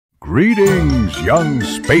Greetings, young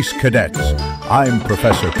space cadets. I'm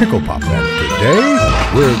Professor Picklepop, and today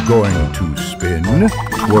we're going to spin,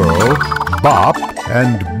 twirl, bop,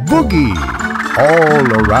 and boogie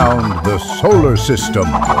all around the solar system.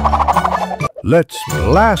 Let's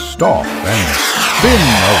blast off and spin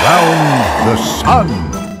around the sun.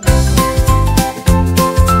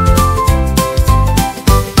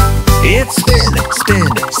 It's spin, spin,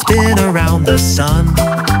 spin around the sun.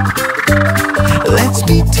 Let's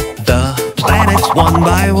meet the planets one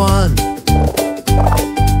by one.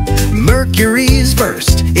 Mercury's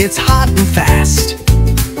first, it's hot and fast.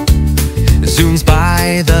 Zooms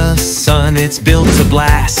by the sun, it's built to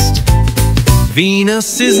blast.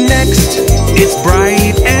 Venus is next, it's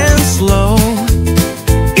bright and slow.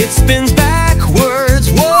 It spins backwards,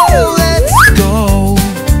 whoa, let's go.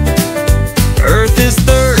 Earth is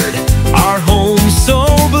third, our home so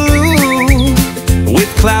blue, with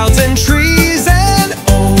clouds and trees and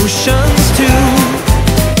oceans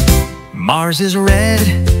too. Mars is red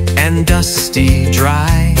and dusty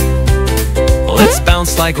dry. Let's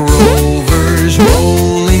bounce like rovers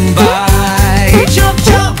rolling by. Jump,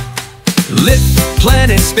 jump! Lift,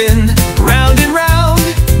 planet spin, round and round.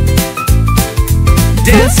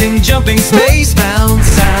 Dancing, jumping, space-bound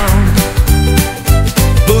sound.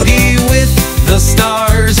 Boogie with the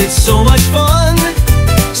stars, it's so much fun.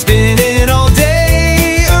 Spinning all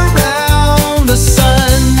day around the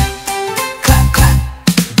sun. Clap, clap.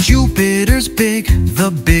 Jupiter's big, the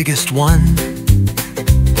biggest one,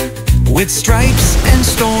 with stripes and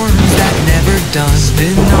storms that never done.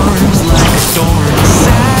 Spin arms like storms.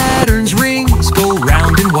 Saturn's rings go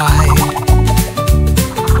round and wide.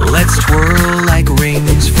 Let's twirl like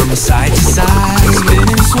rings from side to side. Spin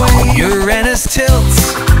and sway. Uranus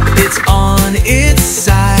tilts, it's on its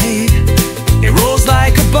side. It rolls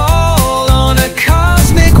like a ball on a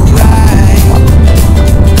cosmic ride.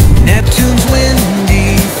 Neptune's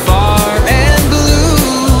windy, far and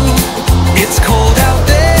blue. It's cold out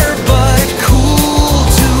there, but cool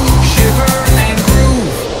too. Shiver and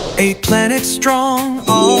groove. 8 planets strong,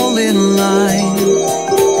 all in line,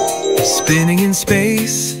 spinning in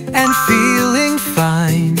space and feeling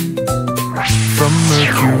fine. From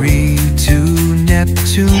Mercury to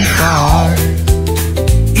Neptune far,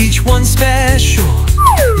 each one special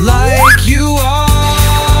like you are.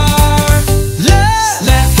 Left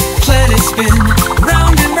planet spin,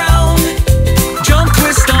 round and round. Jump,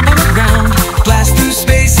 twist, stomp on the ground. Blast through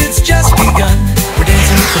space, it's just begun. We're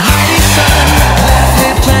dancing with the mighty sun.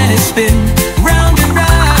 Left planet spin, round and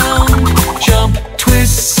round. Jump,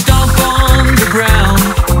 twist, stomp on the ground.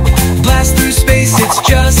 Blast through space, it's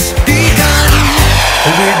just begun.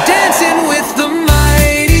 We're dancing with the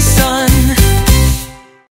mighty sun.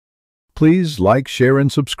 Please like, share,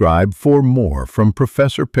 and subscribe for more from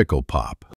Professor Picklepop.